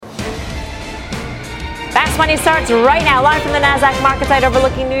Fast Money starts right now, live from the NASDAQ market site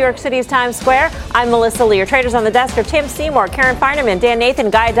overlooking New York City's Times Square. I'm Melissa Lee. Your traders on the desk are Tim Seymour, Karen Feinerman, Dan Nathan,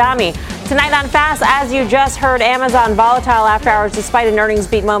 Guy Adami. Tonight on Fast, as you just heard, Amazon volatile after hours despite an earnings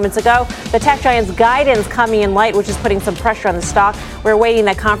beat moments ago. The tech giant's guidance coming in light, which is putting some pressure on the stock. We're waiting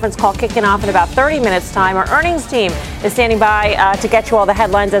that conference call kicking off in about 30 minutes' time. Our earnings team is standing by to get you all the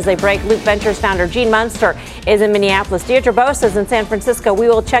headlines as they break. Loop Ventures founder Gene Munster is in Minneapolis. Deirdre Bosa is in San Francisco. We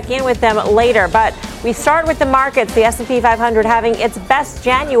will check in with them later. But we start with the markets. The S&P 500 having its best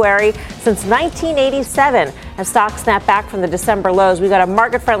January since 1987 as stocks snap back from the December lows. We got a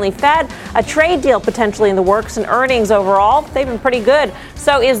market-friendly Fed, a trade deal potentially in the works, and earnings overall, they've been pretty good.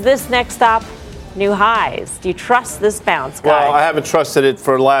 So is this next stop new highs? Do you trust this bounce, Guy? Well, I haven't trusted it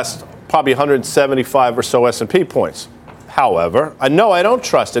for the last probably 175 or so S&P points. However, I don't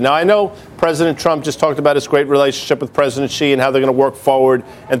trust it. Now, I know President Trump just talked about his great relationship with President Xi and how they're going to work forward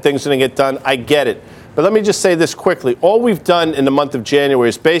and things are going to get done. I get it. But let me just say this quickly. All we've done in the month of January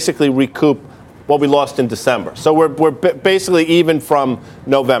is basically recoup what we lost in December. So we're basically even from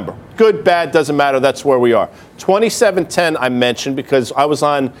November. Good, bad, doesn't matter. That's where we are. 2710 I mentioned because I was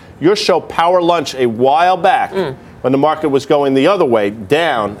on your show Power Lunch a while back when the market was going the other way,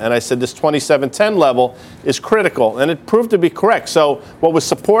 down. And I said this 2710 level is critical. And it proved to be correct. So what was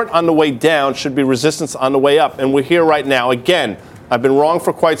support on the way down should be resistance on the way up. And we're here right now. Again, I've been wrong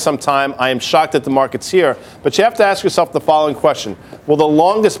for quite some time. I am shocked that the market's here. But you have to ask yourself the following question. Will the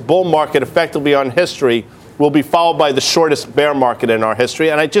longest bull market effectively on history will be followed by the shortest bear market in our history?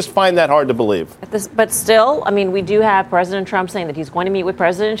 And I just find that hard to believe. But still, I mean, we do have President Trump saying that he's going to meet with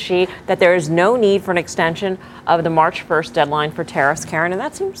President Xi, that there is no need for an extension of the March 1st deadline for tariffs, Karen. And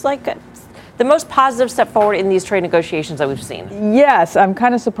that seems like the most positive step forward in these trade negotiations that we've seen. Yes, I'm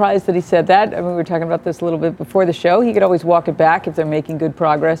kind of surprised that he said that. I mean, we were talking about this a little bit before the show. He could always walk it back if they're making good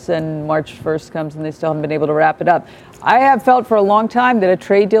progress and March 1st comes and they still haven't been able to wrap it up. I have felt for a long time that a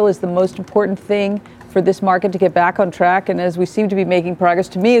trade deal is the most important thing for this market to get back on track. And as we seem to be making progress,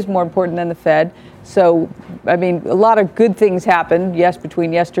 to me is more important than the Fed. So, I mean, a lot of good things happened, yes,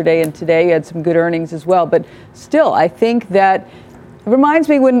 between yesterday and today. You had some good earnings as well. But still, I think that it reminds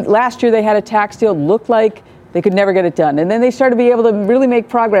me when last year they had a tax deal, looked like they could never get it done. And then they started to be able to really make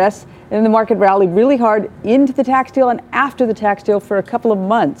progress. And then the market rallied really hard into the tax deal and after the tax deal for a couple of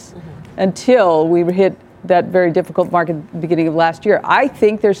months until we hit that very difficult market at the beginning of last year. I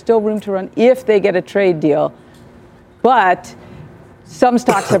think there's still room to run if they get a trade deal. But some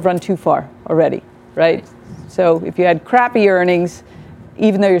stocks have run too far already, right? So if you had crappy earnings,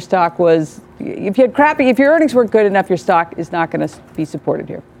 even though your stock was, if your earnings weren't good enough, your stock is not going to be supported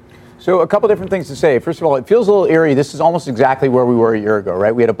here. So a couple different things to say. First of all, it feels a little eerie. This is almost exactly where we were a year ago,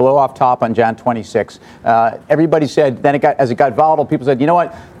 right? We had a blow-off top on Jan 26. Everybody said, then as it got volatile, people said, you know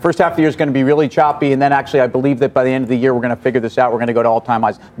what? First half of the year is going to be really choppy. And then actually, I believe that by the end of the year, we're going to figure this out. We're going to go to all-time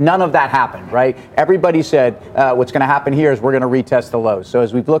highs. None of that happened, right? Everybody said what's going to happen here is we're going to retest the lows. So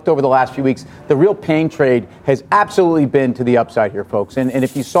as we've looked over the last few weeks, the real pain trade has absolutely been to the upside here, folks. And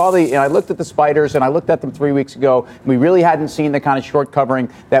if you saw I looked at the spiders and I looked at them 3 weeks ago, we really hadn't seen the kind of short covering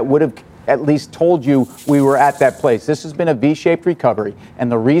that would have at least told you we were at that place. This has been a V-shaped recovery,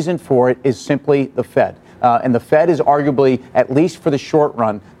 and the reason for it is simply the Fed. And the Fed is arguably, at least for the short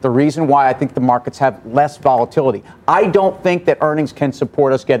run, the reason why I think the markets have less volatility. I don't think that earnings can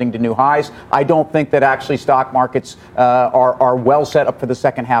support us getting to new highs. I don't think that actually stock markets are well set up for the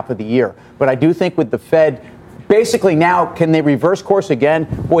second half of the year. But I do think with the Fed, basically now, can they reverse course again?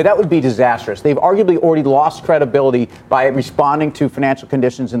 Boy, that would be disastrous. They've arguably already lost credibility by responding to financial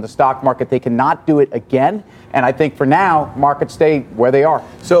conditions in the stock market. They cannot do it again. And I think for now, markets stay where they are.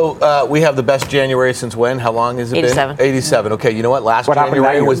 So we have the best January since when? How long has it 87. been? 87. Okay, you know what? Last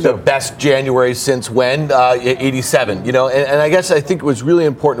January was the best January since when? 87. You know, and I think it was really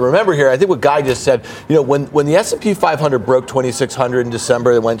important to remember here. I think what Guy just said, you know, when the S&P 500 broke 2,600 in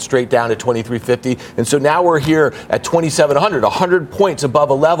December, it went straight down to 2,350. And so now we're here at 2,700, 100 points above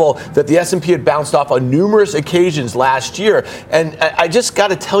a level that the S&P had bounced off on numerous occasions last year. And I just got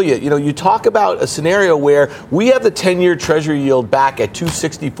to tell you, you know, you talk about a scenario where we have the 10-year Treasury yield back at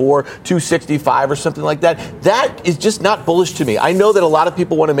 264, 265 or something like that. That is just not bullish to me. I know that a lot of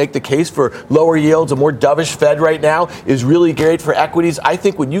people want to make the case for lower yields. A more dovish Fed right now is really great for equities. I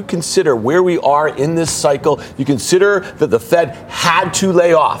think when you consider where we are in this cycle, you consider that the Fed had to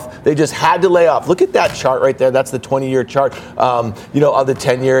lay off. They just had to lay off. Look at that chart right there. That's the 20-year chart, of the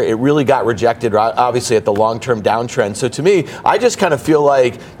 10-year. It really got rejected, obviously, at the long-term downtrend. So to me, I just kind of feel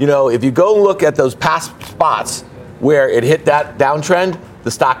like, you know, if you go look at those past spots where it hit that downtrend,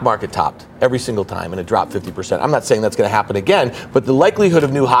 the stock market topped every single time, and it dropped 50%. I'm not saying that's going to happen again, but the likelihood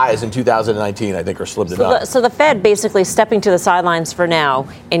of new highs in 2019, I think, are slim to none. So the Fed basically stepping to the sidelines for now,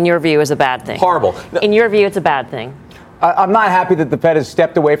 in your view, is a bad thing. Horrible. In your view, it's a bad thing. I'm not happy that the Fed has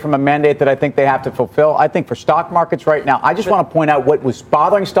stepped away from a mandate that I think they have to fulfill. I think for stock markets right now, I just want to point out what was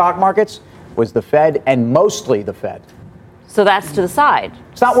bothering stock markets was the Fed, and mostly the Fed. So that's to the side.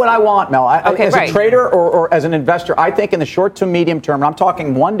 It's not what I want, Mel. As right. a trader or as an investor, I think in the short to medium term, and I'm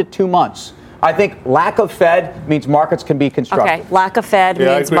talking 1 to 2 months, I think lack of Fed means markets can be constructive. Okay, lack of Fed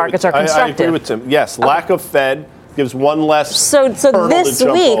means markets are constructive. I agree with Tim. Yes, lack of Fed gives one less. So this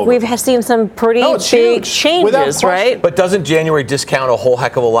week we've seen some pretty big changes, right? But doesn't January discount a whole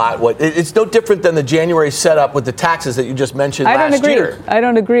heck of a lot? It's no different than the January setup with the taxes that you just mentioned last year. I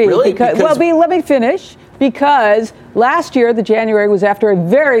don't agree. Really? Let me finish. Because last year, the January was after a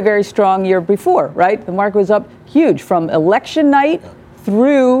very, very strong year before, right? The market was up huge from election night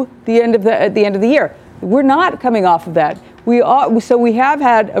through the end of the year. We're not coming off of that. So we have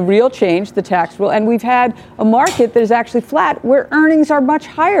had a real change, the tax rule, and we've had a market that is actually flat, where earnings are much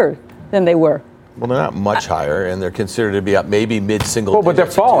higher than they were. Well, they're not much higher, and they're considered to be up maybe mid-single digits. But they're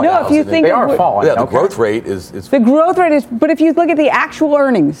falling. No, if you think they are falling. Yeah, the growth rate is. The growth rate is, but if you look at the actual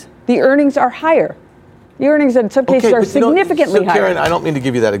earnings, the earnings are higher. The earnings in some cases are significantly higher. Karen, I don't mean to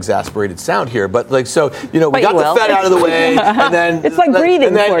give you that exasperated sound here, but we got the Fed out of the way, and then it's like breathing.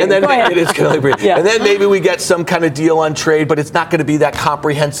 And then it is kind of like breathing. Yeah. And then maybe we get some kind of deal on trade, but it's not going to be that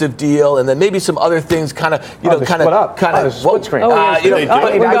comprehensive deal. And then maybe some other things kind of split screen.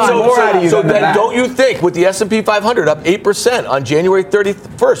 So then, don't you think with the S&P 500 up 8% on January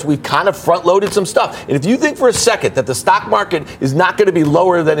 31st, we've kind of front-loaded some stuff? And if you think for a second that the stock market is not going to be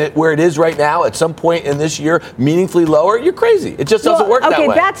lower than where it is right now at some point in this year, meaningfully lower, you're crazy. It just doesn't work that way.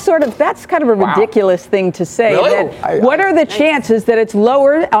 Okay, that's kind of a ridiculous thing to say. Really? What are the chances that it's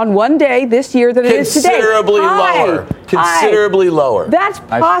lower on one day this year than it is today? Considerably lower. That's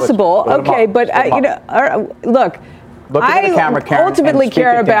possible. Okay, but look. Look at the camera, Karen, ultimately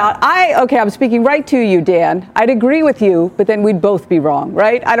care about. I'm speaking right to you, Dan. I'd agree with you, but then we'd both be wrong,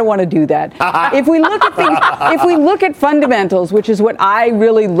 right? I don't want to do that. If we look at things, if we look at fundamentals, which is what I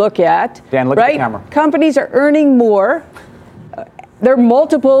really look at, Dan, look at the camera. Companies are earning more. Their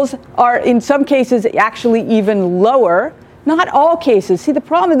multiples are, in some cases, actually even lower. Not all cases. See, the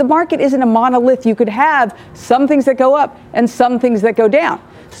problem is the market isn't a monolith. You could have some things that go up and some things that go down.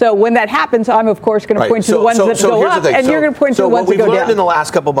 So when that happens, I'm, of course, going to point to the ones that go up, and you're going to point to the ones that go down. So what we've learned in the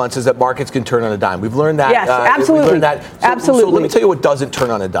last couple of months is that markets can turn on a dime. We've learned that. Yes, absolutely. We've learned that. So let me tell you what doesn't turn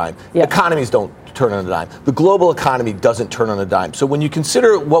on a dime. Yeah. Economies don't turn on a dime. The global economy doesn't turn on a dime. So when you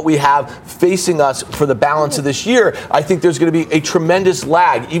consider what we have facing us for the balance of this year, I think there's going to be a tremendous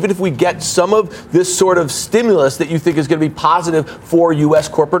lag, even if we get some of this sort of stimulus that you think is going to be positive for U.S.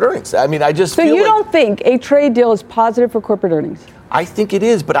 corporate earnings. I mean, I just feel like... So you don't think a trade deal is positive for corporate earnings? I think it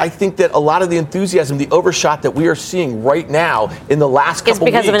is, but I think that a lot of the enthusiasm, the overshot that we are seeing right now in the last couple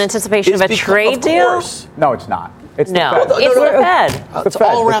weeks... Is because of an anticipation of a trade deal? No, it's not. It's the Fed. It's the Fed. It's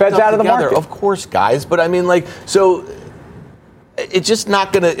all wrapped up out of the together, market. of course, guys. But I mean, so it's just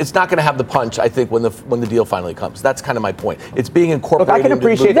not gonna have the punch. I think when the deal finally comes. That's kind of my point. It's being incorporated. Look, I can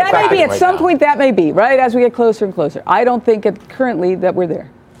appreciate that. May be at some point. That may be right as we get closer and closer. I don't think currently that we're there.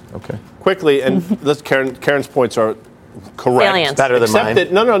 Okay. Quickly, and Karen's points are correct. Salient. Better than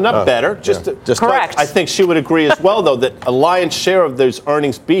mine. Not better. Just correct. I think she would agree as well, though, that a lion's share of those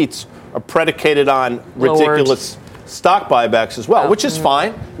earnings beats are predicated on ridiculous stock buybacks as well, which is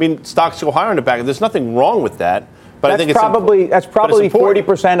fine. I mean, stocks go higher on the back. There's nothing wrong with that. But that's I think that's probably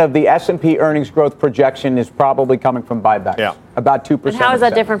 40% of the S&P earnings growth projection is probably coming from buybacks. Yeah. About 2%. And how is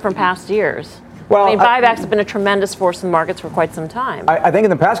that different from past years? Well, I mean, buybacks have been a tremendous force in the markets for quite some time. I think in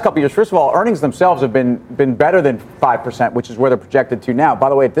the past couple of years, first of all, earnings themselves have been better than 5%, which is where they're projected to now. By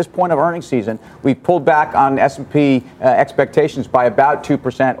the way, at this point of earnings season, we've pulled back on S&P expectations by about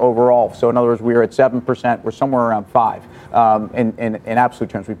 2% overall. So in other words, we were at 7%. We're somewhere around 5%. In absolute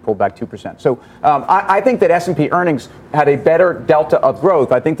terms, we pulled back 2%. So I think that S&P earnings had a better delta of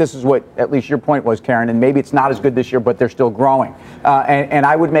growth. I think this is what at least your point was, Karen, and maybe it's not as good this year, but they're still growing. And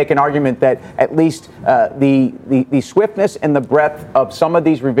I would make an argument that at least the swiftness and the breadth of some of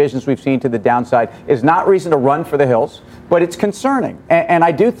these revisions we've seen to the downside is not reason to run for the hills, but it's concerning. And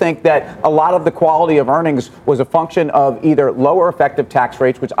I do think that a lot of the quality of earnings was a function of either lower effective tax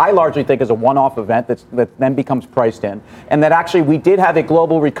rates, which I largely think is a one-off event that then becomes priced in, and that actually we did have a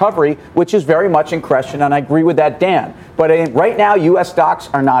global recovery, which is very much in question, and I agree with that, Dan. But right now, U.S. stocks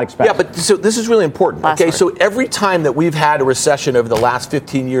are not expensive. Yeah, but so this is really important. So every time that we've had a recession over the last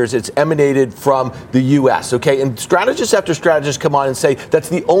 15 years, it's emanated from from the U.S., okay? And strategists after strategists come on and say that's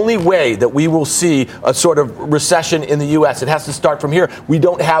the only way that we will see a sort of recession in the U.S. It has to start from here. We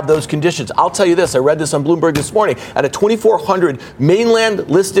don't have those conditions. I'll tell you this. I read this on Bloomberg this morning. Out of 2,400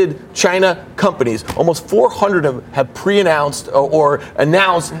 mainland-listed China companies, almost 400 of them have pre-announced or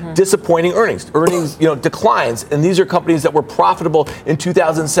announced disappointing earnings declines. And these are companies that were profitable in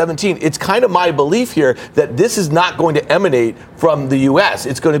 2017. It's kind of my belief here that this is not going to emanate from the U.S.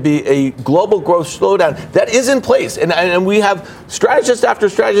 It's going to be a global growth slowdown that is in place. And we have strategists after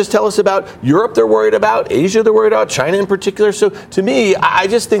strategists tell us about Europe they're worried about, Asia they're worried about, China in particular. So to me, I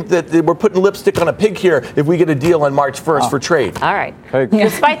just think that we're putting lipstick on a pig here if we get a deal on March 1st for trade. All right.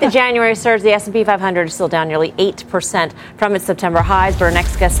 Despite the January surge, the S&P 500 is still down nearly 8% from its September highs, but our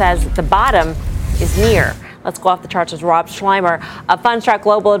next guest says the bottom is near. Let's go off the charts with Rob Schleimer of Fundstrat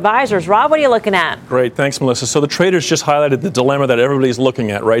Global Advisors. Rob, what are you looking at? Great. Thanks, Melissa. So the traders just highlighted the dilemma that everybody's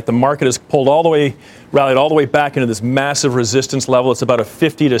looking at, right? The market has rallied all the way back into this massive resistance level. It's about a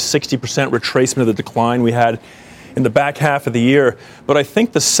 50 to 60% retracement of the decline we had in the back half of the year. But I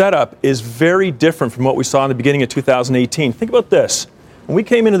think the setup is very different from what we saw in the beginning of 2018. Think about this. When we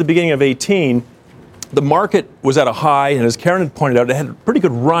came into the beginning of 18, the market was at a high, and as Karen had pointed out, it had a pretty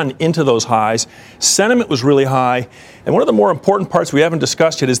good run into those highs. Sentiment was really high, and one of the more important parts we haven't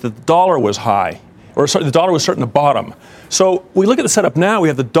discussed yet is that the dollar was high, the dollar was starting to bottom. So we look at the setup now. We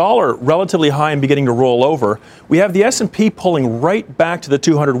have the dollar relatively high and beginning to roll over. We have the S&P pulling right back to the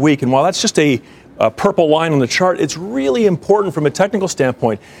 200-week, and while that's just a purple line on the chart, it's really important from a technical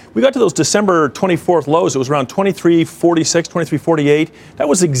standpoint. We got to those December 24th lows. It was around 23.46, 23.48. That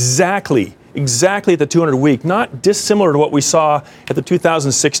was exactly at the 200-week, not dissimilar to what we saw at the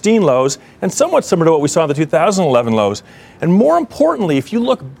 2016 lows and somewhat similar to what we saw at the 2011 lows. And more importantly, if you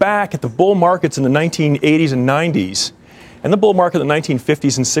look back at the bull markets in the 1980s and 90s and the bull market in the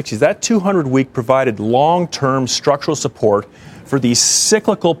 1950s and 60s, that 200-week provided long-term structural support for these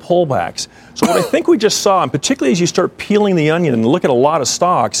cyclical pullbacks. So what I think we just saw, and particularly as you start peeling the onion and look at a lot of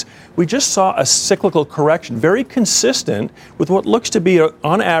stocks, we just saw a cyclical correction, very consistent with what looks to be,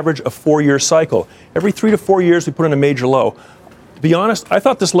 on average, a 4-year cycle. Every 3 to 4 years, we put in a major low. To be honest, I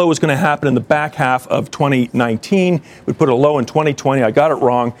thought this low was going to happen in the back half of 2019. We put a low in 2020. I got it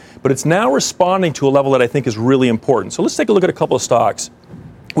wrong. But it's now responding to a level that I think is really important. So let's take a look at a couple of stocks.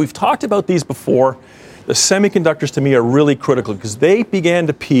 We've talked about these before. The semiconductors, to me, are really critical because they began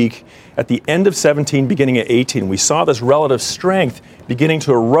to peak at the end of 17, beginning of 18. We saw this relative strength beginning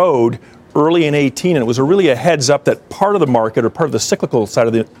to erode early in 18, and it was really a heads up that part of the market or part of the cyclical side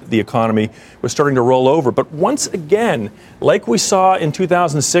of the economy was starting to roll over. But once again, like we saw in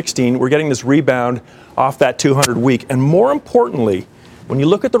 2016, we're getting this rebound off that 200-week. And more importantly, when you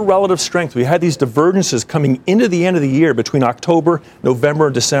look at the relative strength, we had these divergences coming into the end of the year between October, November,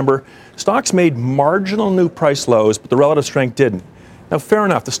 and December. Stocks made marginal new price lows, but the relative strength didn't. Now, fair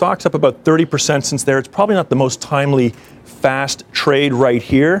enough, the stock's up about 30% since there. It's probably not the most timely, fast trade right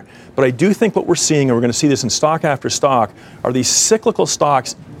here, but I do think what we're seeing, and we're going to see this in stock after stock, are these cyclical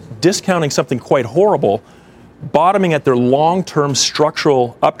stocks discounting something quite horrible, bottoming at their long-term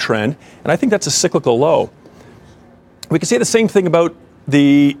structural uptrend, and I think that's a cyclical low. We can say the same thing about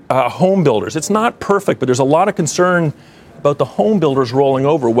the home builders. It's not perfect, but there's a lot of concern about the home builders rolling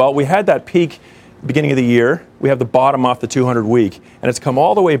over. Well, we had that peak beginning of the year. We have the bottom off the 200-week, and it's come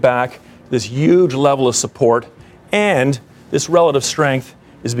all the way back, this huge level of support, and this relative strength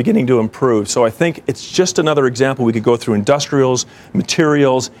is beginning to improve. So I think it's just another example. We could go through industrials,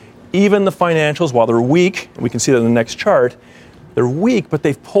 materials, even the financials. While they're weak, and we can see that in the next chart, they're weak, but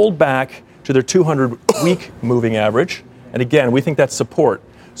they've pulled back to their 200-week moving average. And again, we think that's support.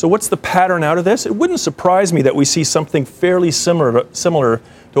 So what's the pattern out of this? It wouldn't surprise me that we see something fairly similar to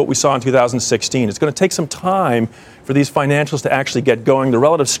what we saw in 2016. It's going to take some time for these financials to actually get going. The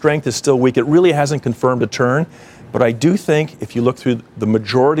relative strength is still weak. It really hasn't confirmed a turn. But I do think if you look through the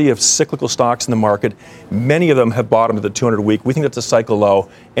majority of cyclical stocks in the market, many of them have bottomed at the 200-week. We think that's a cycle low.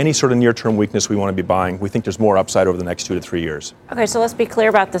 Any sort of near-term weakness we want to be buying. We think there's more upside over the next 2 to 3 years. Okay, so let's be clear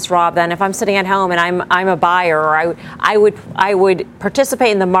about this, Rob. Then, if I'm sitting at home and I'm a buyer, or I would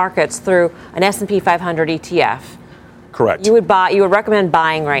participate in the markets through an S&P 500 ETF. Correct. You would recommend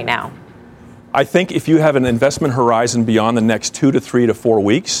buying right now. I think if you have an investment horizon beyond the next 2 to 3 to 4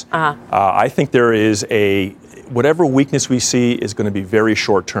 weeks, I think there is whatever weakness we see is going to be very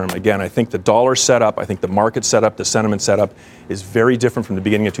short term. Again, I think the dollar setup, I think the market setup, the sentiment setup is very different from the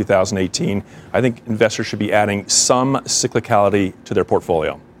beginning of 2018. I think investors should be adding some cyclicality to their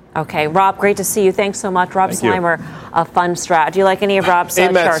portfolio. Okay, Rob, great to see you. Thanks so much. Rob Slimer of Fundstrat. Do you like any of Rob's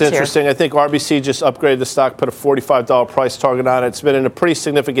charts here? AMAT's interesting. I think RBC just upgraded the stock, put a $45 price target on it. It's been in a pretty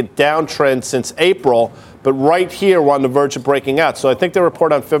significant downtrend since April, but right here we're on the verge of breaking out. So I think they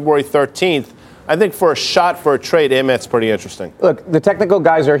report on February 13th. I think for a shot for a trade, AMAT's pretty interesting. Look, the technical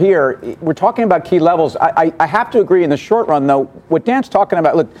guys are here. We're talking about key levels. I have to agree in the short run, though, what Dan's talking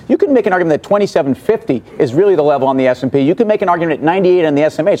about, look, you can make an argument that 2750 is really the level on the S&P. You can make an argument at 98 on the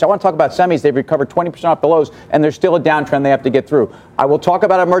SMH. I want to talk about semis. They've recovered 20% off the lows, and there's still a downtrend they have to get through. I will talk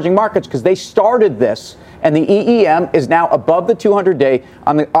about emerging markets because they started this, and the EEM is now above the 200-day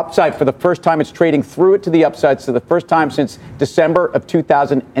on the upside for the first time. It's trading through it to the upside, so the first time since December of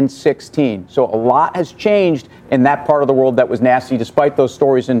 2016. So a lot has changed in that part of the world that was nasty, despite those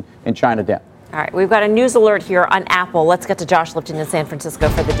stories in China, Dan. All right, we've got a news alert here on Apple. Let's get to Josh Lipton in San Francisco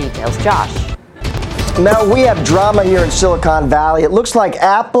for the details. Josh. Now, we have drama here in Silicon Valley. It looks like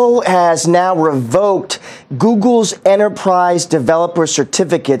Apple has now revoked Google's enterprise developer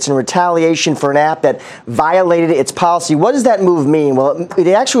certificates in retaliation for an app that violated its policy. What does that move mean? Well, it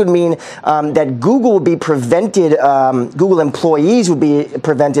actually would mean that Google would be prevented, Google employees would be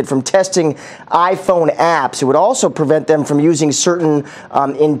prevented from testing iPhone apps. It would also prevent them from using certain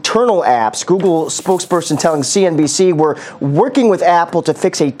internal apps. Google spokesperson telling CNBC, we're working with Apple to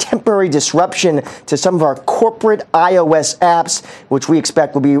fix a temporary disruption to some of our corporate iOS apps, which we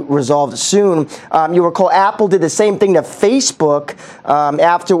expect will be resolved soon. You'll recall Apple did the same thing to Facebook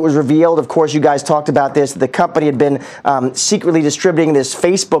after it was revealed. Of course, you guys talked about this. The company had been secretly distributing this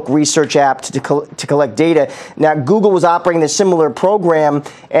Facebook research app to collect data. Now, Google was operating a similar program,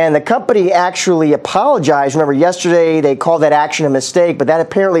 and the company actually apologized. Remember, yesterday they called that action a mistake, but that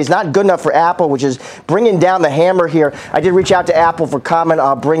apparently is not good enough for Apple, which is bringing down the hammer here. I did reach out to Apple for comment.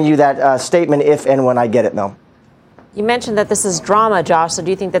 I'll bring you that statement if and when I get it, Mel. You mentioned that this is drama, Josh, so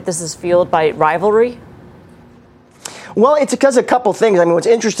do you think that this is fueled by rivalry? Well, it's because of a couple things. I mean, what's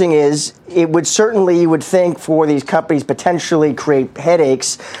interesting is it would certainly, you would think, for these companies potentially create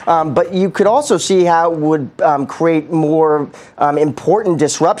headaches, but you could also see how it would create more important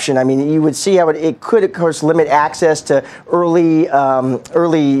disruption. I mean, you would see how it could, of course, limit access to early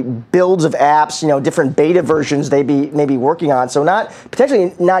builds of apps, different beta versions they may be working on. So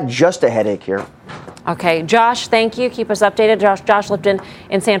potentially not just a headache here. Okay, Josh, thank you. Keep us updated. Josh Lipton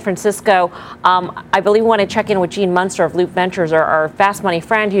in San Francisco. I believe we want to check in with Gene Munster of Loop Ventures, our Fast Money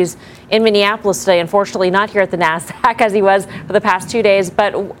friend who's in Minneapolis today. Unfortunately, not here at the NASDAQ as he was for the past 2 days.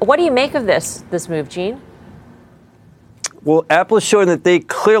 But what do you make of this move, Gene? Well, Apple is showing that they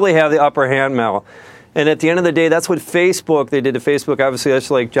clearly have the upper hand, Mel. And at the end of the day, that's what they did to Facebook. Obviously,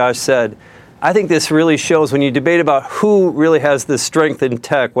 that's like Josh said. I think this really shows when you debate about who really has the strength in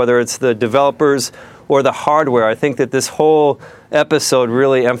tech, whether it's the developers or the hardware. I think that this whole episode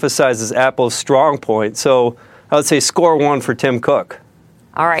really emphasizes Apple's strong point. So I would say score 1 for Tim Cook.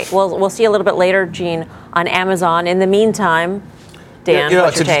 All right. Well, we'll see you a little bit later, Gene, on Amazon. In the meantime, Dan,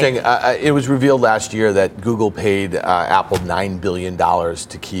 it's interesting. It was revealed last year that Google paid Apple $9 billion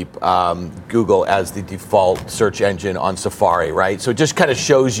to keep Google as the default search engine on Safari, right? So it just kind of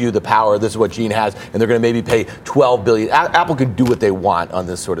shows you the power. This is what Gene has, and they're going to maybe pay $12 billion. Apple can do what they want on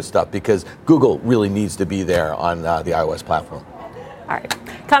this sort of stuff because Google really needs to be there on the iOS platform. All right.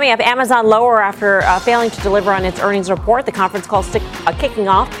 Coming up, Amazon lower after failing to deliver on its earnings report. The conference call kicking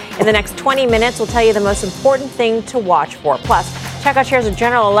off in the next 20 minutes. We'll tell you the most important thing to watch for. Plus, check out shares of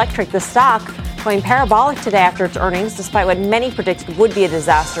General Electric. The stock going parabolic today after its earnings, despite what many predicted would be a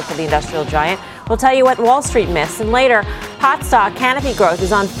disaster for the industrial giant. We'll tell you what Wall Street missed. And later, pot stock Canopy growth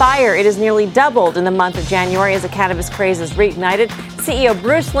is on fire. It has nearly doubled in the month of January as the cannabis craze is reignited. CEO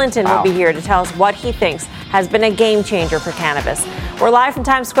Bruce Linton will be here to tell us what he thinks has been a game changer for cannabis. We're live from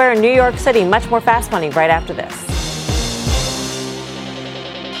Times Square in New York City. Much more Fast Money right after this.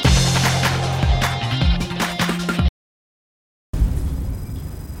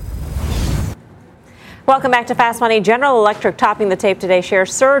 Welcome back to Fast Money. General Electric topping the tape today.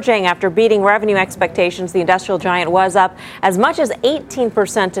 Shares surging after beating revenue expectations. The industrial giant was up as much as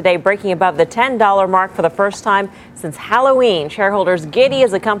 18% today, breaking above the $10 mark for the first time since Halloween. Shareholders giddy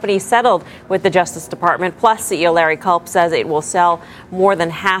as the company settled with the Justice Department. Plus, CEO Larry Culp says it will sell more than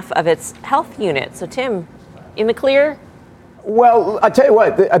half of its health units. So, Tim, in the clear? Well, I tell you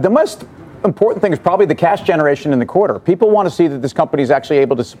what, the most important thing is probably the cash generation in the quarter. People want to see that this company is actually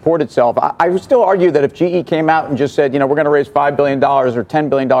able to support itself. I would still argue that if GE came out and just said, we're going to raise $5 billion or $10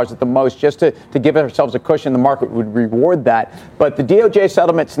 billion at the most just to give ourselves a cushion, the market would reward that. But the DOJ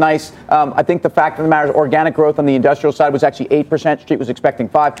settlement's nice. I think the fact of the matter is organic growth on the industrial side was actually 8%. Street was expecting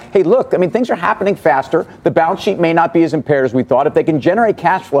 5%. Hey, look, things are happening faster. The balance sheet may not be as impaired as we thought. If they can generate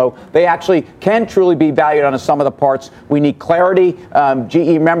cash flow, they actually can truly be valued on a sum of the parts. We need clarity. GE,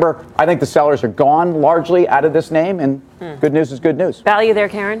 remember, I think the sellers are gone largely out of this name, and good news is good news. Value there,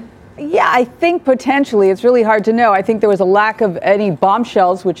 Karen? Yeah, I think potentially. It's really hard to know. I think there was a lack of any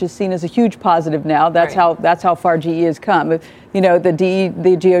bombshells, which is seen as a huge positive now. That's how far GE has come. The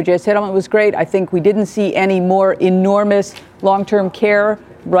DOJ settlement was great. I think we didn't see any more enormous long-term care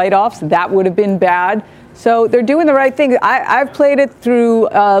write-offs. That would have been bad. So they're doing the right thing. I've played it through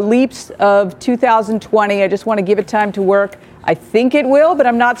leaps of 2020. I just want to give it time to work. I think it will, but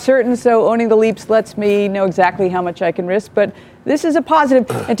I'm not certain. So owning the leaps lets me know exactly how much I can risk. But this is a positive.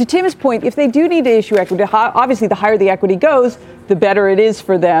 And to Tim's point, if they do need to issue equity, obviously the higher the equity goes, the better it is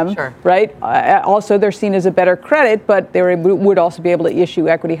for them, right? Also, they're seen as a better credit, but they would also be able to issue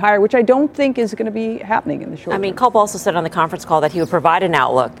equity higher, which I don't think is going to be happening in the short term. Culp also said on the conference call that he would provide an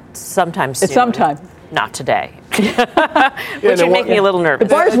outlook sometime soon. It's sometime. Not today. Which would make me a little nervous.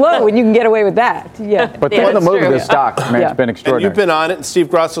 The bar's low and you can get away with that. Yeah. But on the move of the stock, it's been extraordinary. And you've been on it, and Steve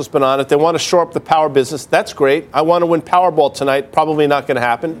Grasso's been on it. They want to shore up the power business. That's great. I want to win Powerball tonight. Probably not going to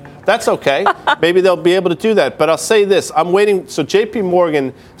happen. That's okay. Maybe they'll be able to do that. But I'll say this. I'm waiting. So J.P.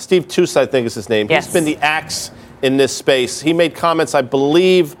 Morgan, Steve Tusa, I think is his name. Yes. He's been the axe in this space. He made comments, I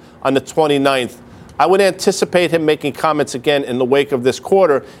believe, on the 29th. I would anticipate him making comments again in the wake of this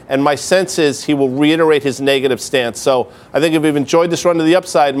quarter, and my sense is he will reiterate his negative stance. So I think if we've enjoyed this run to the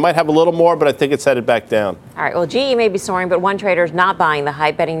upside, might have a little more, but I think it's headed back down. All right, well, GE may be soaring, but one trader is not buying the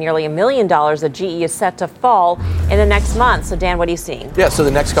hype, betting nearly $1 million that GE is set to fall in the next month. So, Dan, what are you seeing? Yeah, so the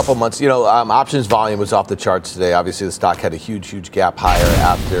next couple of months, options volume was off the charts today. Obviously, the stock had a huge gap higher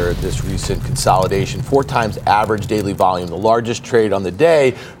after this recent consolidation. 4 times average daily volume. The largest trade on the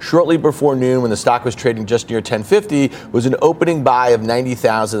day, shortly before noon, when the stock was trading just near 1050, was an opening buy of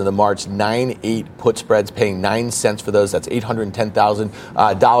 90,000 in the March 9-8 put spreads, paying 9 cents for those. That's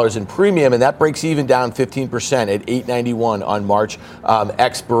 $810,000 in premium, and that breaks even down 15% at 891 on March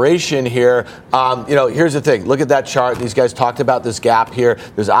expiration here. Here's the thing. Look at that chart. These guys talked about this gap here.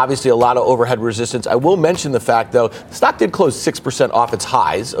 There's obviously a lot of overhead resistance. I will mention the fact, though, the stock did close 6% off its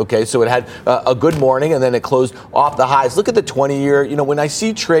highs. Okay, so it had a good morning, and then it closed off the highs. Look at the 20-year. When I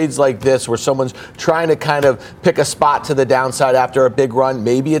see trades like this where someone's trying to kind of pick a spot to the downside after a big run,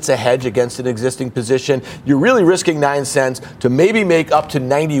 maybe it's a hedge against an existing position. You're really risking 9 cents to maybe make up to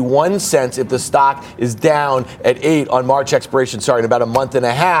 91 cents if the stock is down at 8 on March expiration, in about a month and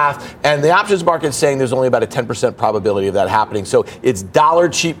a half. And the options market is saying there's only about a 10% probability of that happening. So it's dollar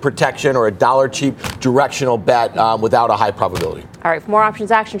cheap protection or a dollar cheap directional bet without a high probability. All right, for more options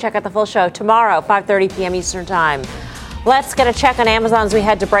action, check out the full show tomorrow, 5:30 p.m. Eastern Time. Let's get a check on Amazon as we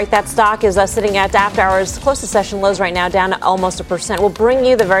head to break. That stock is sitting at after hours, close to session lows right now, down almost 1%. We'll bring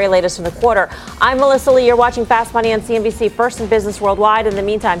you the very latest from the quarter. I'm Melissa Lee. You're watching Fast Money on CNBC, first in business worldwide. In the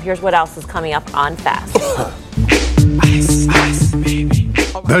meantime, here's what else is coming up on Fast.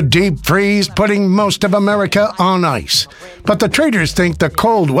 The deep freeze putting most of America on ice. But the traders think the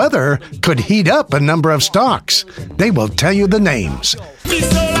cold weather could heat up a number of stocks. They will tell you the names.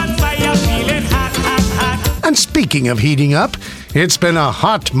 And speaking of heating up, it's been a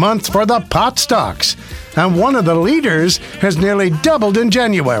hot month for the pot stocks. And one of the leaders has nearly doubled in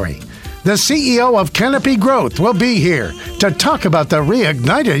January. The CEO of Canopy Growth will be here to talk about the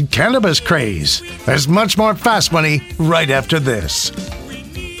reignited cannabis craze. There's much more Fast Money right after this.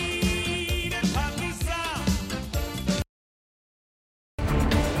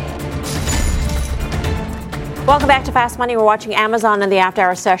 Welcome back to Fast Money. We're watching Amazon in the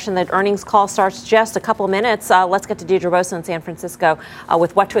after-hour session. The earnings call starts just a couple of minutes. Let's get to Deirdre Bosa in San Francisco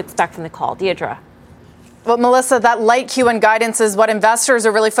with what to expect from the call. Deirdre. Well, Melissa, that light Q1 guidance is what investors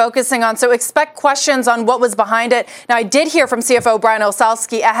are really focusing on. So expect questions on what was behind it. Now, I did hear from CFO Brian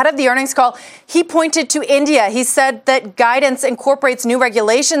Olsavsky ahead of the earnings call. He pointed to India. He said that guidance incorporates new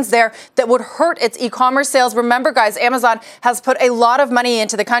regulations there that would hurt its e-commerce sales. Remember, guys, Amazon has put a lot of money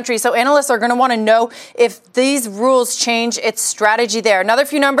into the country. So analysts are going to want to know if these rules change its strategy there. Another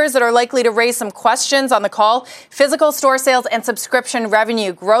few numbers that are likely to raise some questions on the call. Physical store sales and subscription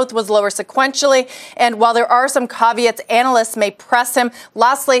revenue growth was lower sequentially. And while while there are some caveats, analysts may press him.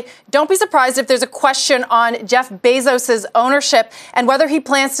 Lastly, don't be surprised if there's a question on Jeff Bezos' ownership and whether he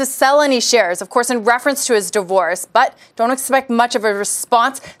plans to sell any shares, of course, in reference to his divorce. But don't expect much of a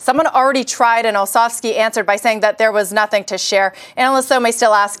response. Someone already tried, and Olsavsky answered by saying that there was nothing to share. Analysts, though, may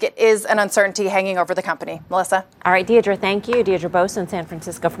still ask, it is an uncertainty hanging over the company. Melissa? All right, Deirdre, thank you. Deirdre Bosa in San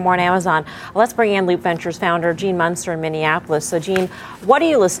Francisco for more on Amazon. Let's bring in Loop Ventures founder Gene Munster in Minneapolis. So, Gene, what are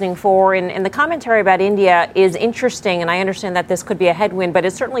you listening for? And the commentary about India is interesting, and I understand that this could be a headwind, but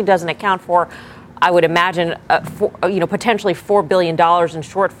it certainly doesn't account for, I would imagine, potentially $4 billion in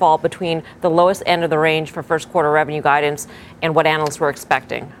shortfall between the lowest end of the range for first quarter revenue guidance and what analysts were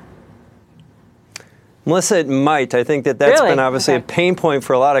expecting. Melissa, it might. I think that's been obviously a pain point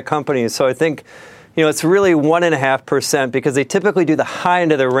for a lot of companies. So I think, it's really 1.5% because they typically do the high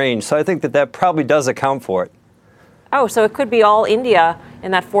end of the range. So I think that probably does account for it. Oh, so it could be all India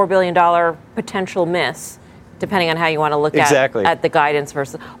in that $4 billion potential miss, depending on how you want to look at the guidance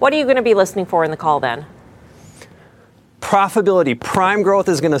versus. What are you going to be listening for in the call then? Profitability. Prime growth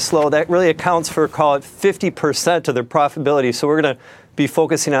is going to slow. That really accounts for, call it, 50% of their profitability. So we're going to be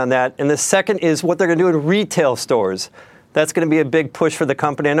focusing on that. And the second is what they're going to do in retail stores. That's going to be a big push for the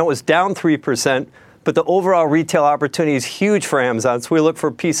company. I know it was down 3%, but the overall retail opportunity is huge for Amazon. So we look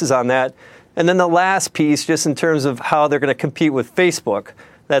for pieces on that. And then the last piece, just in terms of how they're going to compete with Facebook.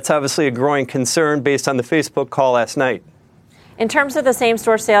 That's obviously a growing concern based on the Facebook call last night. In terms of the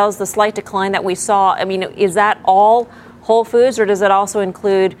same-store sales, the slight decline that we saw, is that all Whole Foods, or does it also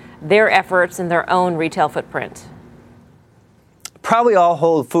include their efforts in their own retail footprint? Probably all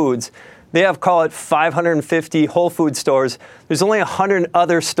Whole Foods. They have, call it, 550 Whole Food stores. There's only 100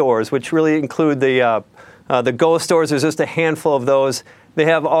 other stores, which really include the Go stores. There's just a handful of those. They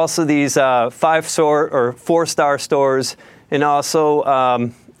have also these 5-star or 4-star stores, and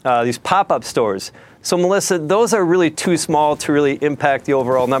also these pop-up stores. So, Melissa, those are really too small to really impact the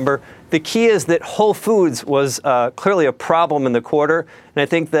overall number. The key is that Whole Foods was clearly a problem in the quarter, and I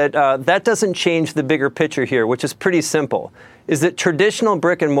think that that doesn't change the bigger picture here, which is pretty simple, is that traditional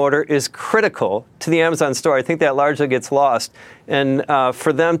brick and mortar is critical to the Amazon store. I think that largely gets lost. And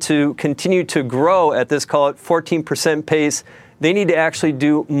for them to continue to grow at this, call it, 14% pace, they need to actually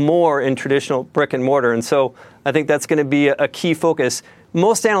do more in traditional brick and mortar. And so I think that's going to be a key focus.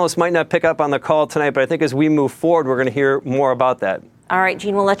 Most analysts might not pick up on the call tonight, but I think as we move forward, we're going to hear more about that. All right,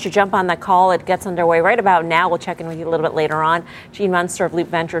 Gene, we'll let you jump on that call. It gets underway right about now. We'll check in with you a little bit later on. Gene Munster of Loop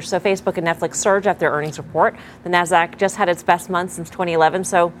Ventures. So Facebook and Netflix surge after their earnings report. The NASDAQ just had its best month since 2011.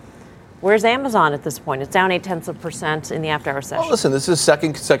 So where's Amazon at this point? It's down 0.8% in the after-hour session. Well, listen, this is the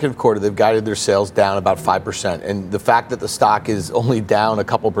second consecutive quarter they've guided their sales down about 5%. And the fact that the stock is only down a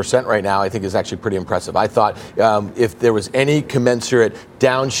couple percent right now, I think is actually pretty impressive. I thought if there was any commensurate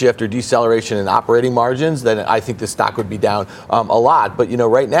downshift or deceleration in operating margins, then I think the stock would be down a lot. But,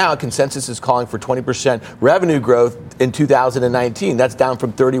 right now, consensus is calling for 20% revenue growth in 2019. That's down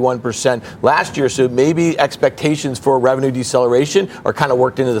from 31% last year. So maybe expectations for revenue deceleration are kind of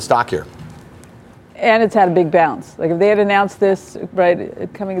worked into the stock here. And it's had a big bounce. Like if they had announced this,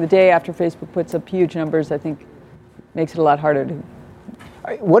 right, coming the day after Facebook puts up huge numbers, I think makes it a lot harder to.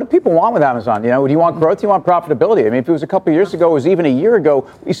 What do people want with Amazon? Do you want growth? Do you want profitability? I mean, if it was a couple of years ago, it was even a year ago,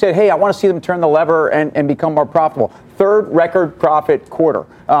 we said, hey, I want to see them turn the lever and become more profitable. Third record profit quarter.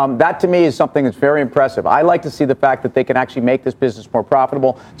 That to me is something that's very impressive. I like to see the fact that they can actually make this business more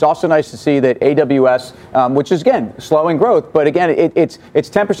profitable. It's also nice to see that AWS, which is again slowing growth, but again it's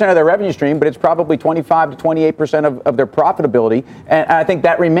 10% of their revenue stream, but it's probably 25 to 28% of their profitability, and I think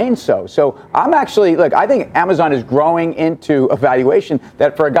that remains so. So I'm actually I think Amazon is growing into a valuation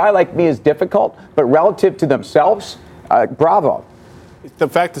that for a guy like me is difficult, but relative to themselves, bravo. The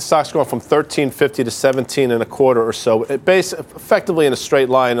fact the stock's going from $13.50 to $17.25 or so, effectively in a straight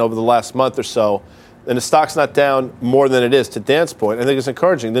line over the last month or so, and the stock's not down more than it is, to Dan's point, I think it's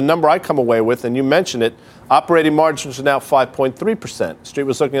encouraging. The number I come away with, and you mentioned it, operating margins are now 5.3%. Street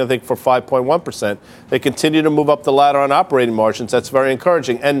was looking, I think, for 5.1%. They continue to move up the ladder on operating margins. That's very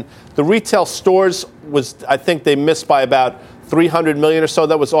encouraging. And the retail stores I think they missed by about $300 million or so.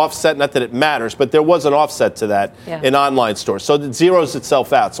 That was offset. Not that it matters, but there was an offset to that in online stores. So it zeroes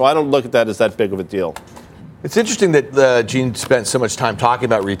itself out. So I don't look at that as that big of a deal. It's interesting that Gene spent so much time talking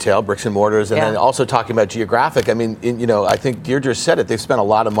about retail, bricks and mortars, and then also talking about geographic. I mean, I think Deirdre said it. They've spent a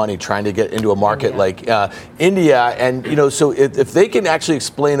lot of money trying to get into a market like India. And, so if they can actually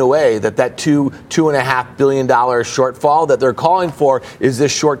explain away that $2.5 billion shortfall that they're calling for is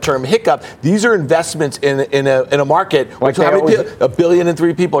this short-term hiccup, these are investments in a market, which how many people? 1 billion and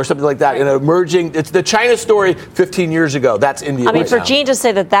 3 people or something like that, in an emerging, it's the China story 15 years ago. That's India. I mean, for Gene to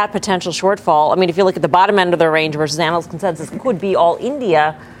say that potential shortfall, I mean, if you look at the bottom end of the range versus analyst consensus, could be all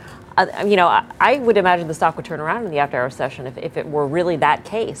India. I would imagine the stock would turn around in the after-hours session if it were really that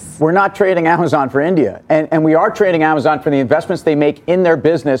case. We're not trading Amazon for India, and we are trading Amazon for the investments they make in their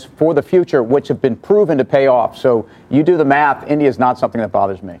business for the future, which have been proven to pay off. So you do the math. India is not something that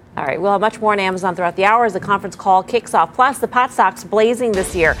bothers me. All right, we'll have much more on Amazon throughout the hour as the conference call kicks off. Plus, the pot stocks blazing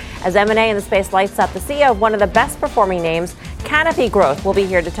this year as M&A in the space lights up. The CEO of one of the best-performing names, Canopy Growth, will be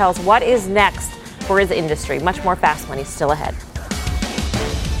here to tell us what is next for his industry. Much more Fast Money still ahead.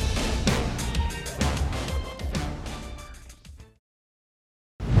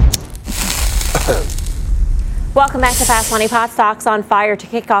 Welcome back to Fast Money. Pot stocks on fire to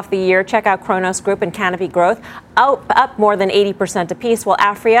kick off the year. Check out Kronos Group and Canopy Growth up more than 80% apiece, while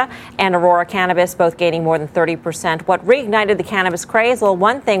Afria and Aurora Cannabis both gaining more than 30%. What reignited the cannabis craze? Well,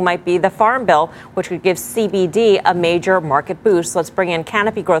 one thing might be the Farm Bill, which would give CBD a major market boost. Let's bring in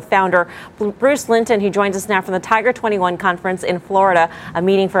Canopy Growth founder Bruce Linton. He joins us now from the Tiger 21 conference in Florida, a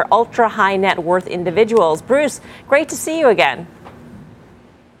meeting for ultra high net worth individuals. Bruce, great to see you again.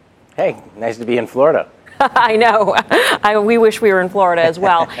 Hey, nice to be in Florida. I know. We wish we were in Florida as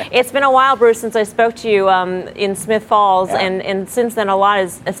well. It's been a while, Bruce, since I spoke to you in Smith Falls, and since then a lot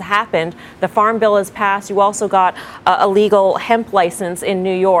has happened. The Farm Bill has passed. You also got a legal hemp license in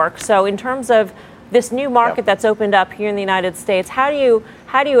New York. So in terms of this new market that's opened up here in the United States, how do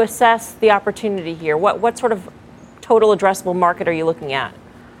you assess the opportunity here? What sort of total addressable market are you looking at?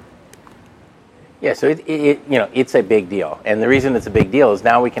 Yeah, so it's a big deal, and the reason it's a big deal is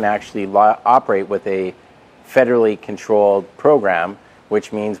now we can actually operate with a federally controlled program,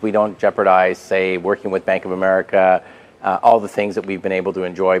 which means we don't jeopardize, say, working with Bank of America, all the things that we've been able to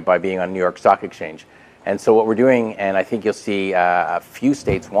enjoy by being on New York Stock Exchange. And so what we're doing, and I think you'll see a few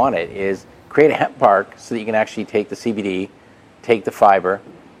states want it, is create a hemp park so that you can actually take the CBD, take the fiber,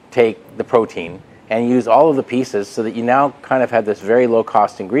 take the protein, and use all of the pieces so that you now kind of have this very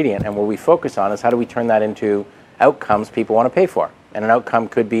low-cost ingredient. And what we focus on is how do we turn that into outcomes people want to pay for. And an outcome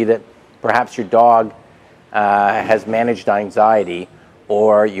could be that perhaps your dog has managed anxiety,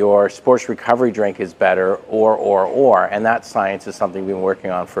 or your sports recovery drink is better, or. And that science is something we've been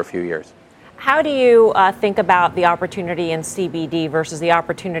working on for a few years. How do you think about the opportunity in CBD versus the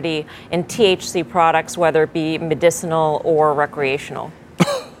opportunity in THC products, whether it be medicinal or recreational?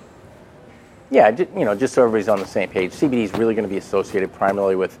 Yeah, just so everybody's on the same page, CBD is really going to be associated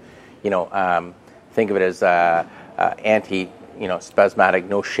primarily with, think of it as anti-spasmodic,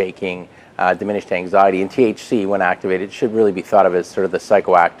 no shaking, diminished anxiety. And THC, when activated, should really be thought of as sort of the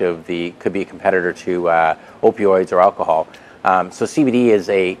psychoactive, could be a competitor to opioids or alcohol. So CBD is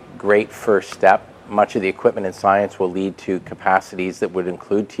a great first step. Much of the equipment and science will lead to capacities that would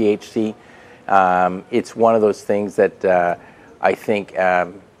include THC. It's one of those things that I think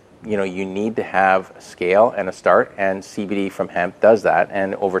you need to have scale and a start, and CBD from hemp does that.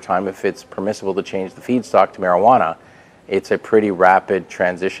 And over time, if it's permissible to change the feedstock to marijuana, it's a pretty rapid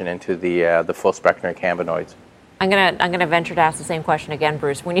transition into the full spectrum of cannabinoids. I'm gonna venture to ask the same question again,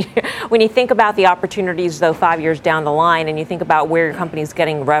 Bruce. When you think about the opportunities, though, 5 years down the line, and you think about where your company's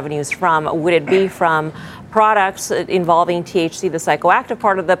getting revenues from, would it be from products involving THC, the psychoactive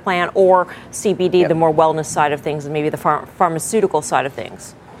part of the plant, or CBD, the more wellness side of things, and maybe the pharmaceutical side of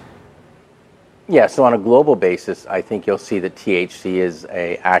things? Yeah, so on a global basis, I think you'll see that THC is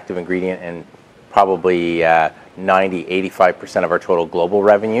an active ingredient in probably 90-85% of our total global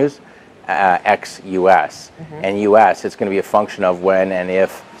revenues, ex-US. And US, it's going to be a function of when and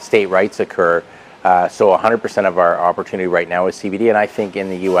if state rights occur. So 100% of our opportunity right now is CBD, and I think in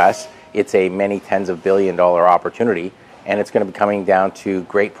the US, it's a many tens of billion-dollar opportunity, and it's going to be coming down to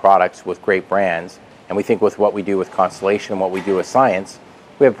great products with great brands. And we think with what we do with Constellation and what we do with science,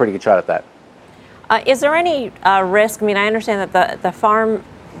 we have a pretty good shot at that. Is there any risk? I mean, I understand that the Farm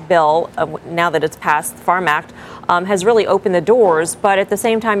Bill, now that it's passed, the Farm Act, has really opened the doors. But at the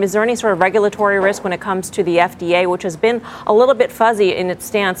same time, is there any sort of regulatory risk when it comes to the FDA, which has been a little bit fuzzy in its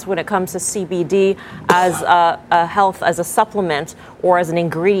stance when it comes to CBD as a health, as a supplement, or as an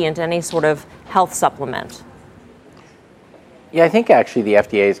ingredient, any sort of health supplement? Yeah, I think actually the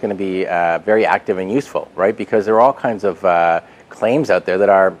FDA is going to be very active and useful, right? Because there are all kinds of claims out there that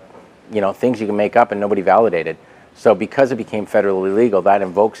are things you can make up and nobody validated. So because it became federally legal, that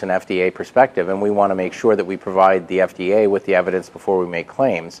invokes an FDA perspective, and we want to make sure that we provide the FDA with the evidence before we make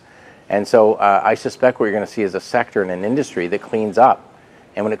claims. And so I suspect what you're going to see is a sector and an industry that cleans up.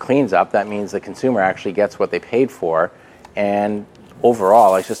 And when it cleans up, that means the consumer actually gets what they paid for. And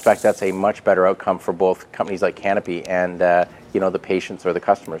overall, I suspect that's a much better outcome for both companies like Canopy and the patients or the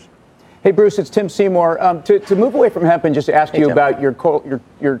customers. Hey, Bruce, it's Tim Seymour. To move away from hemp and just ask you about your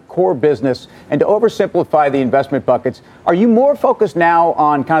core business and to oversimplify the investment buckets, are you more focused now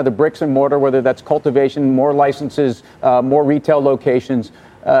on kind of the bricks and mortar, whether that's cultivation, more licenses, more retail locations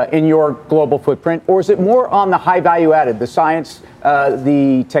in your global footprint, or is it more on the high value added, the science,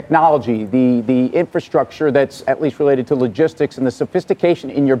 the technology, the infrastructure that's at least related to logistics and the sophistication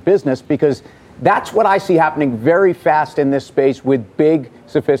in your business? Because that's what I see happening very fast in this space with big,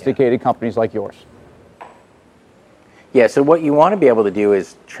 sophisticated companies like yours. Yeah, so what you want to be able to do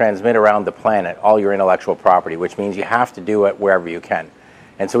is transmit around the planet all your intellectual property, which means you have to do it wherever you can.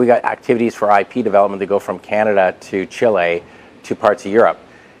 And so we got activities for IP development that go from Canada to Chile to parts of Europe.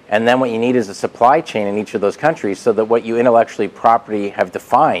 And then what you need is a supply chain in each of those countries so that what you intellectually property have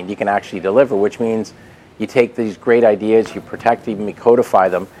defined, you can actually deliver, which means you take these great ideas, you protect them, you codify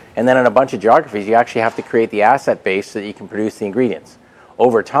them, and then in a bunch of geographies, you actually have to create the asset base so that you can produce the ingredients.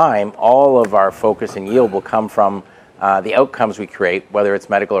 Over time, all of our focus and yield will come from the outcomes we create, whether it's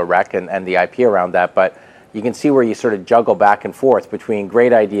medical or rec and the IP around that. But you can see where you sort of juggle back and forth between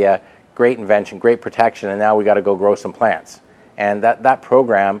great idea, great invention, great protection, and now we got to go grow some plants. And that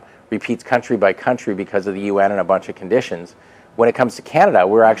program repeats country by country because of the UN and a bunch of conditions. When it comes to Canada,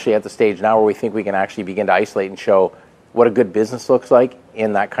 we're actually at the stage now where we think we can actually begin to isolate and show what a good business looks like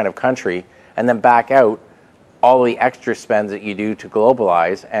in that kind of country, and then back out all the extra spends that you do to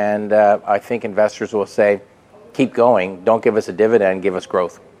globalize. And I think investors will say, keep going, don't give us a dividend, give us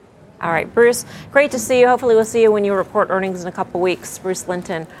growth. All right, Bruce, great to see you. Hopefully we'll see you when you report earnings in a couple weeks. Bruce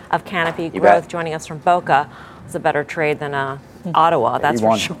Linton of Canopy Growth joining us from Boca. It's a better trade than Ottawa, that's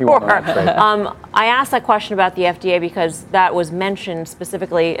for sure. I asked that question about the FDA because that was mentioned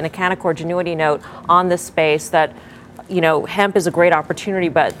specifically in a Canaccord Genuity note on this space that hemp is a great opportunity,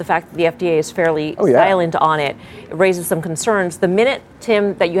 but the fact that the FDA is fairly silent on it raises some concerns. The minute,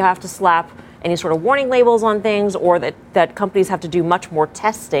 Tim, that you have to slap any sort of warning labels on things or that companies have to do much more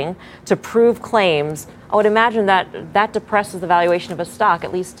testing to prove claims, I would imagine that depresses the valuation of a stock,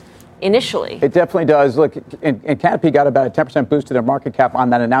 at least initially. It definitely does. Look, and Canopy got about a 10% boost to their market cap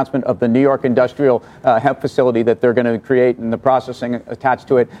on that announcement of the New York industrial hemp facility that they're going to create and the processing attached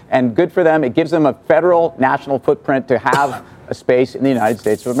to it. And good for them. It gives them a federal national footprint to have a space in the United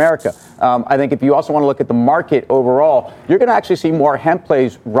States of America. I think if you also want to look at the market overall, you're going to actually see more hemp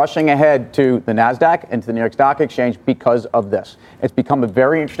plays rushing ahead to the NASDAQ and to the New York Stock Exchange because of this. It's become a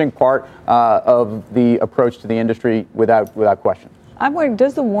very interesting part of the approach to the industry without question. I'm wondering,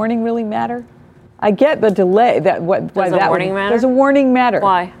 does the warning really matter? I get the delay. Does a warning matter? Does a warning matter?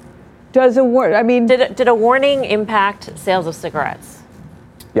 Why? Does a warning? I mean, did a warning impact sales of cigarettes?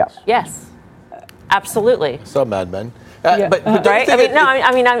 Yes. Yes. Absolutely. Some madmen. But right? Even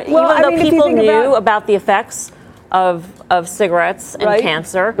though people knew about the effects of cigarettes and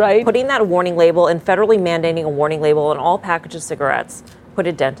cancer, putting that warning label and federally mandating a warning label on all packaged cigarettes put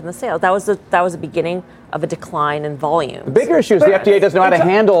a dent in the sales. That was the beginning of a decline in volume. The bigger issue is the FDA doesn't know how to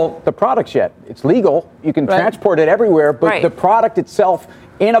handle the products yet. It's legal. You can transport it everywhere, but the product itself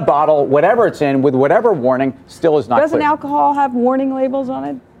in a bottle, whatever it's in, with whatever warning, still is not clear. Doesn't alcohol have warning labels on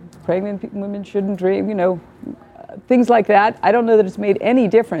it? Pregnant women shouldn't drink, things like that. I don't know that it's made any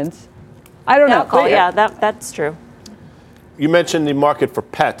difference. I don't know. Alcohol, that's true. You mentioned the market for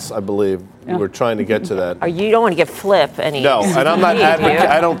pets, I believe. You were trying to get to that. You don't want to get Flip any. No, and I'm not advocating.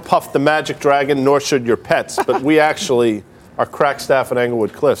 I don't puff the magic dragon, nor should your pets. But we actually are Crackstaff and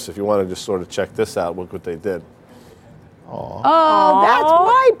Englewood Cliffs. If you want to just sort of check this out, look what they did. Oh, that's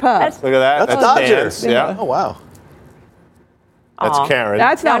my pup. Look at that. That's Dodgers. Yeah. Oh, wow. That's Karen.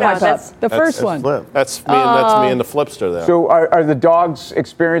 That's not my pup. The first one. Flip. That's me and the Flipster there. So are the dogs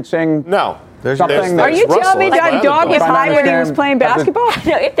experiencing something? Are you telling me that dog was high when he was playing basketball?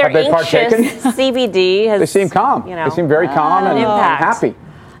 No, if they're anxious, CBD has. They seem calm. They seem very calm and happy.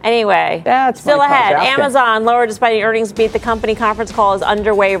 Anyway, still ahead. Amazon lower despite the earnings beat. The company conference call is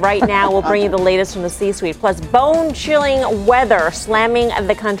underway right now. We'll bring you the latest from the C-suite. Plus, bone-chilling weather slamming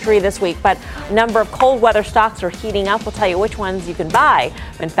the country this week. But a number of cold weather stocks are heating up. We'll tell you which ones you can buy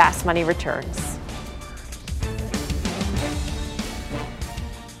when Fast Money returns.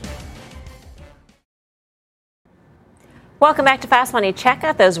 Welcome back to Fast Money. Check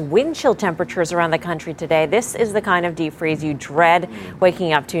out those wind chill temperatures around the country today. This is the kind of deep freeze you dread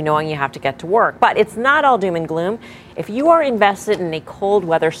waking up to knowing you have to get to work. But it's not all doom and gloom. If you are invested in a cold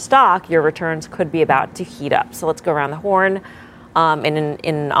weather stock, your returns could be about to heat up. So let's go around the horn. And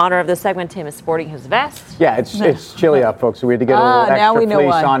in honor of this segment, Tim is sporting his vest. Yeah, it's chilly out, folks. So we had to get a little extra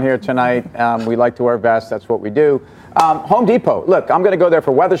fleece on here tonight. We like to wear vests. That's what we do. Home Depot. Look, I'm going to go there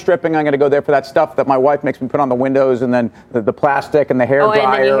for weather stripping. I'm going to go there for that stuff that my wife makes me put on the windows, and then the plastic and the hair dryer.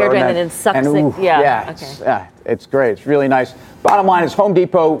 And then you hair dryer and then sucks it. Yeah. Okay. It's great. It's really nice. Bottom line is Home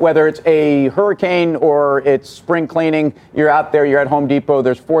Depot, whether it's a hurricane or it's spring cleaning, you're out there, you're at Home Depot.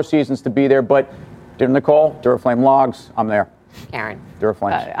 There's 4 seasons to be there. But dear Nicole, Duraflame logs, I'm there. Karen.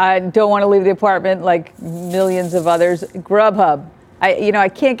 Duraflames. I don't want to leave the apartment like millions of others. Grubhub. I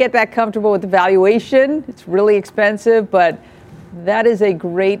can't get that comfortable with the valuation. It's really expensive, but that is a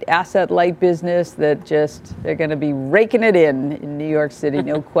great asset-light business that they're going to be raking it in New York City,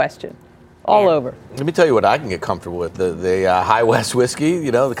 no question. All over. Let me tell you what I can get comfortable with. The High West whiskey,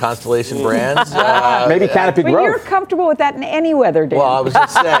 the Constellation brands. Maybe Canopy Growth. But you're comfortable with that in any weather, Dan. Well, I was going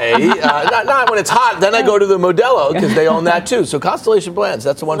to say, not when it's hot. Then I go to the Modelo because they own that too. So Constellation brands,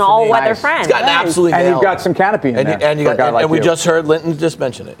 that's the one for me. All-weather friends. It's got an absolutely And you've got some Canopy in there. And we just heard Linton just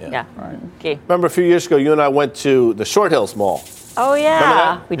mention it. Yeah. Right. Okay. Remember a few years ago, you and I went to the Short Hills Mall. Oh,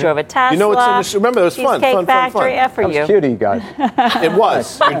 yeah. We drove a Tesla. You know what's remember, it was fun. Factory. Yeah, for that you. was cute, you guys. It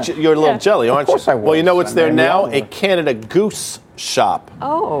was. You're a little jelly, aren't you? Of course I was. Well, you know what's there now? A Canada Goose shop.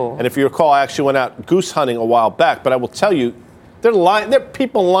 Oh. And if you recall, I actually went out goose hunting a while back, but I will tell you, there are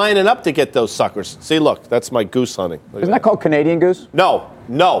people lining up to get those suckers. See, look, that's my goose hunting. Isn't that called Canadian Goose?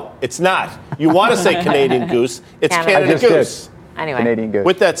 No, it's not. You want to say Canadian Goose. It's Canada Goose. Anyway. Canadian Goose.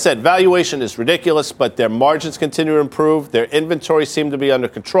 With that said, valuation is ridiculous, but their margins continue to improve. Their inventory seemed to be under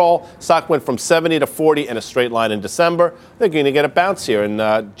control. Stock went from 70 to 40 in a straight line in December. They're going to get a bounce here in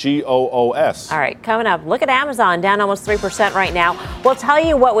GOOS. All right, coming up, look at Amazon, down almost 3% right now. We'll tell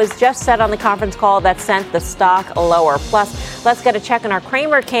you what was just said on the conference call that sent the stock lower. Plus, let's get a check on our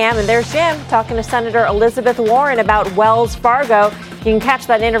Kramer cam. And there's Jim talking to Senator Elizabeth Warren about Wells Fargo. You can catch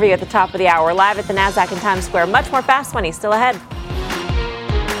that interview at the top of the hour, live at the NASDAQ in Times Square. Much more Fast Money still ahead.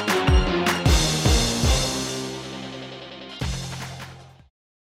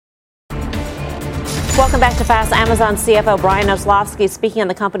 Welcome back to Fast. Amazon CFO Brian Oslowski speaking on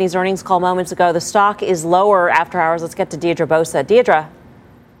the company's earnings call moments ago. The stock is lower after hours. Let's get to Deirdre Bosa. Deirdre.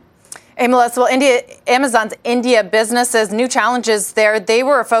 Hey, Melissa. Well, Amazon's India businesses, new challenges there. They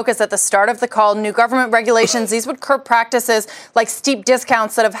were a focus at the start of the call. New government regulations. These would curb practices like steep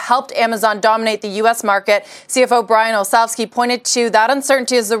discounts that have helped Amazon dominate the U.S. market. CFO Brian Oslowski pointed to that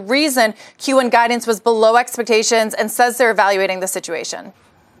uncertainty as the reason Q1 guidance was below expectations and says they're evaluating the situation.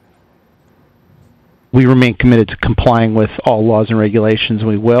 We remain committed to complying with all laws and regulations, and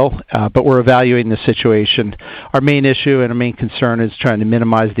we will, but we're evaluating the situation. Our main issue and our main concern is trying to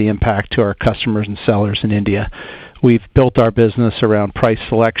minimize the impact to our customers and sellers in India. We've built our business around price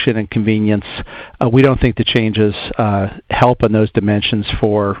selection and convenience. We don't think the changes help in those dimensions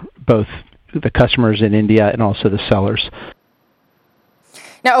for both the customers in India and also the sellers.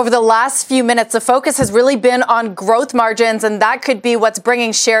 Now, over the last few minutes, the focus has really been on growth margins, and that could be what's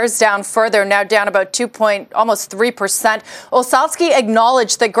bringing shares down further, now down about almost 3%. Oslowski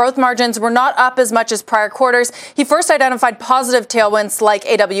acknowledged that growth margins were not up as much as prior quarters. He first identified positive tailwinds like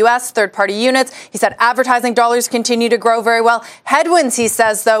AWS, third-party units. He said advertising dollars continue to grow very well. Headwinds, he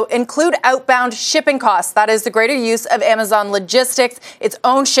says, though, include outbound shipping costs. That is the greater use of Amazon Logistics, its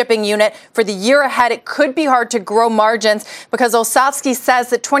own shipping unit. For the year ahead, it could be hard to grow margins because Oslowski says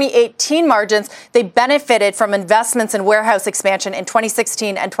that 2018 margins, they benefited from investments in warehouse expansion in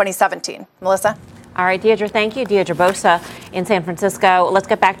 2016 and 2017. Melissa? All right, Deirdre, thank you. Deirdre Bosa in San Francisco. Let's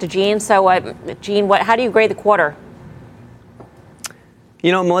get back to Gene. So, Gene, how do you grade the quarter?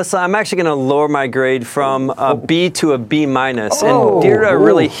 Melissa, I'm actually going to lower my grade from a B to a B minus. And Deirdre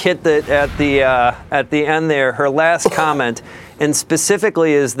really hit it at the end there. Her last comment, and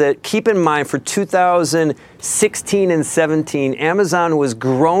specifically, is that keep in mind for 2016 and 17, Amazon was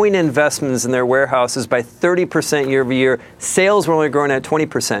growing investments in their warehouses by 30% year over year. Sales were only growing at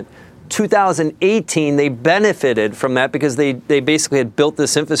 20%. 2018, they benefited from that because they basically had built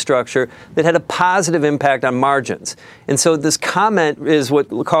this infrastructure that had a positive impact on margins. And so this comment is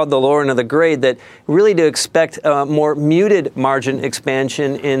what we called the lowering of the grade, that really to expect more muted margin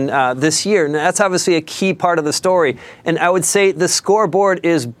expansion in this year. And that's obviously a key part of the story. And I would say the scoreboard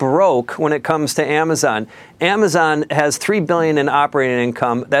is broke when it comes to Amazon. Amazon has $3 billion in operating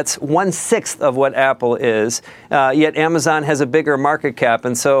income. That's 1/6 of what Apple is. Yet Amazon has a bigger market cap.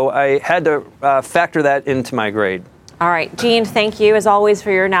 And so I had to factor that into my grade. All right, Gene, thank you as always for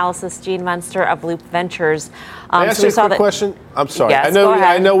your analysis. Gene Munster of Loop Ventures. Can I ask you a quick question? I'm sorry. Yes,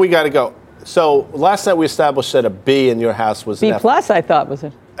 I know we got to go. So last night we established that a B in your house was B plus. I thought was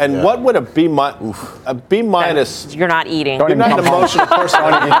it. And what would a B minus? You're not eating. You're not an emotional person.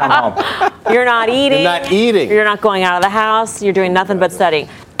 You're not eating. You're not eating. You're not going out of the house. You're doing nothing but studying.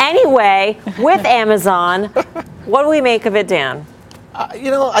 Anyway, with Amazon, what do we make of it, Dan?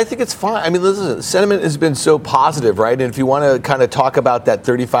 I think it's fine. I mean, listen, sentiment has been so positive, right? And if you want to kind of talk about that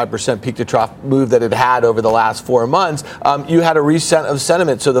 35% peak to trough move that it had over the last 4 months, you had a reset of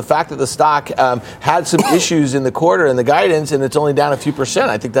sentiment. So the fact that the stock had some issues in the quarter and the guidance, and it's only down a few percent,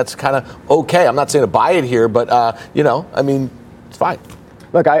 I think that's kind of okay. I'm not saying to buy it here, but, it's fine.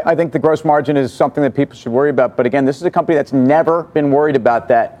 Look, I think the gross margin is something that people should worry about. But again, this is a company that's never been worried about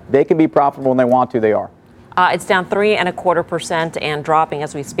that. They can be profitable when they want to. They are. It's down 3.25% and dropping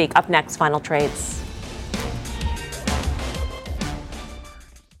as we speak. Up next, final trades.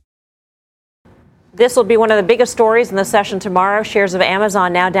 This will be one of the biggest stories in the session tomorrow. Shares of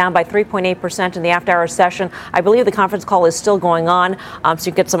Amazon now down by 3.8% in the after-hour session. I believe the conference call is still going on, so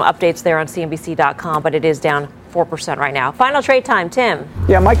you get some updates there on CNBC.com, but it is down 4% right now. Final trade time, Tim.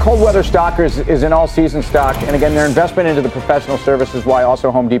 Yeah, my cold weather stock is an all-season stock. And again, their investment into the professional service is why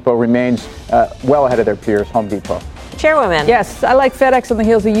also Home Depot remains well ahead of their peers, Home Depot. Chairwoman. Yes, I like FedEx on the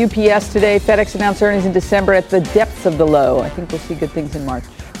heels of UPS today. FedEx announced earnings in December at the depths of the low. I think we'll see good things in March.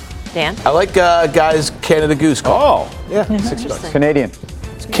 Dan? I like guys Canada Goose call. Oh. Yeah, $6. Canadian.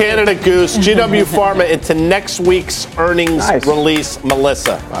 Canada Goose, GW Pharma into next week's earnings release.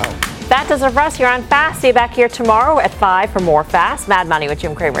 Melissa. Wow. That does it for us here on Fast. See you back here tomorrow at 5 for more Fast. Mad Money with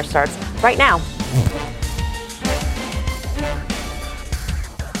Jim Cramer starts right now.